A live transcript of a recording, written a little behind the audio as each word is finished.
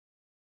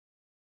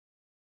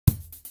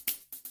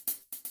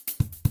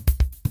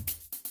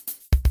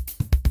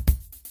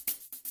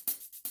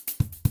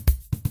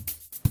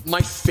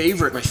My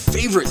favorite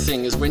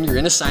thing is when you're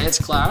in a science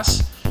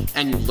class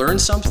and you learn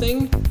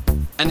something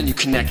and then you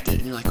connect it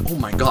and you're like, oh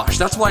my gosh,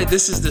 that's why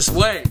this is this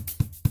way.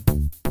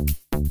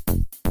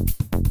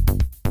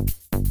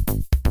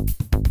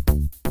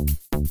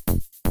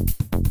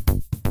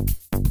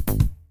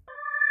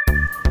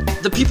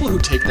 The people who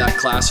take that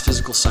class,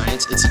 physical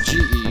science, it's a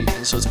GE,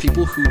 and so it's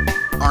people who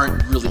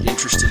aren't really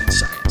interested in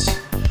science.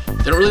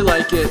 They don't really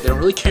like it, they don't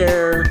really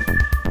care,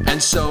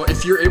 and so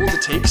if you're able to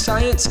take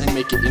science and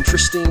make it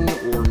interesting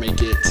or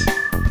make it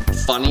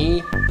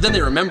funny, then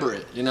they remember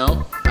it, you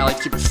know? I like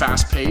to keep it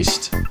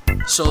fast-paced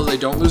so they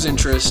don't lose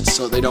interest,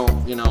 so they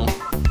don't, you know,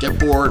 get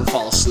bored and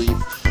fall asleep.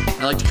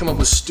 I like to come up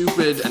with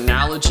stupid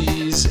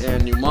analogies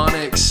and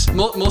mnemonics.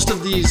 Most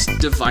of these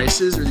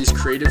devices or these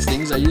creative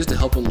things I use to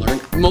help them learn,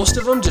 most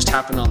of them just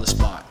happen on the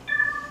spot.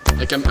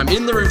 Like I'm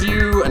in the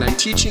review and I'm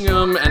teaching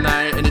them and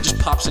it just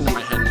pops into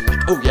my head and I'm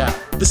like, oh yeah,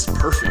 this is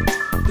perfect.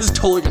 This is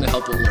totally gonna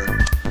help them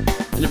learn.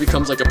 And it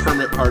becomes like a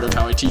permanent part of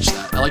how I teach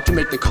that. I like to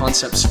make the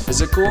concepts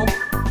physical.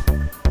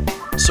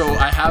 So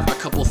I have a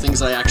couple things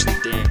that I actually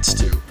dance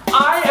to.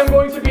 I am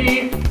going to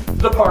be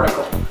the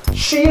particle.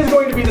 She is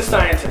going to be the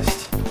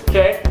scientist,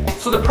 okay?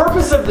 So the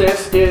purpose of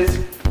this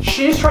is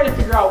she's trying to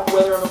figure out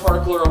whether I'm a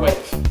particle or a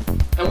wave.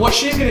 And what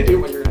she's gonna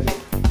do, what you're gonna do,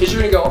 is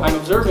you're gonna go, I'm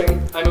observing,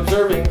 I'm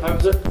observing, I'm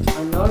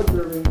not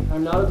observing,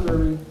 I'm not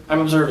observing, I'm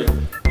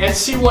observing. And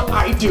see what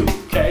I do,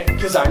 okay?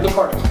 Because I'm the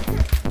particle.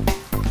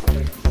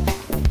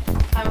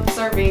 I'm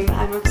observing,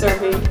 I'm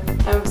observing,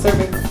 I'm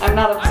observing, I'm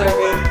not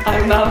observing,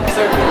 I'm not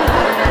observing,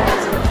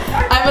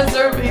 I'm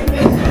observing,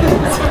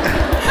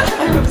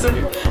 I'm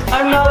observing,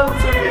 I'm not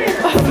observing,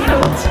 I'm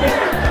not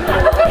observing.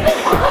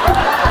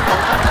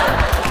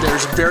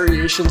 There's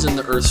variations in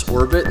the Earth's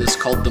orbit that's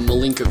called the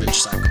Milankovitch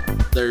cycle.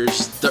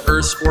 There's the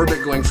Earth's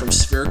orbit going from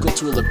spherical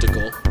to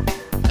elliptical,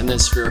 and then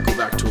spherical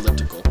back to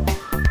elliptical.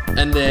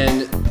 And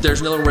then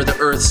there's another one where the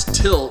Earth's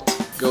tilt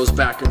goes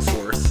back and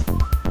forth,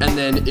 and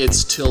then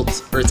its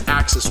tilt, or its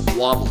axis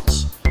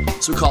wobbles.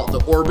 So we call it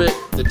the orbit,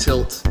 the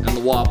tilt, and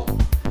the wobble.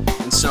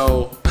 And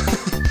so,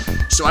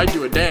 so I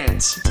do a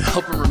dance to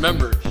help them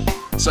remember.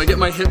 So I get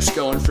my hips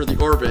going for the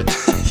orbit,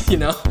 you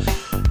know?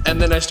 And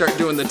then I start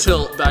doing the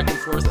tilt back and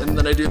forth, and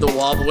then I do the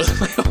wobble with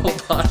my whole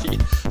body.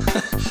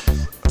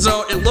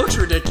 So it looks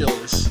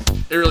ridiculous.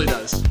 It really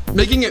does.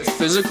 Making it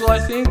physical, I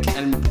think,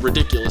 and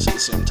ridiculous at the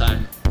same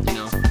time, you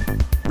know?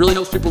 Really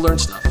helps people learn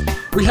stuff.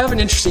 We have an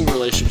interesting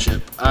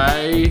relationship.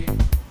 I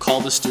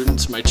call the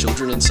students my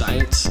children in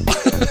science.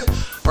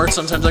 Or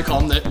sometimes I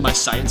call them my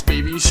science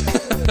babies.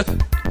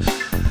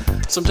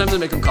 Sometimes I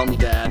make them call me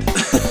dad.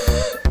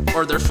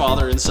 Or their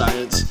father in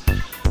science.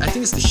 I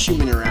think it's the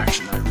human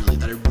interaction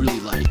that I really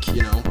like,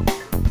 you know?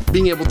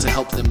 Being able to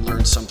help them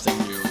learn something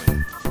new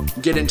and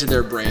get into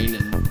their brain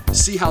and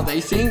see how they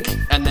think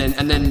and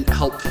then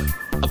help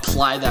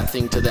apply that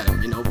thing to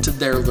them, you know, to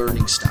their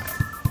learning style.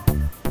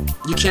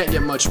 You can't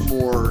get much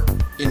more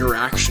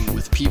interaction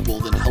with people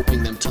than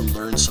helping them to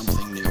learn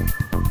something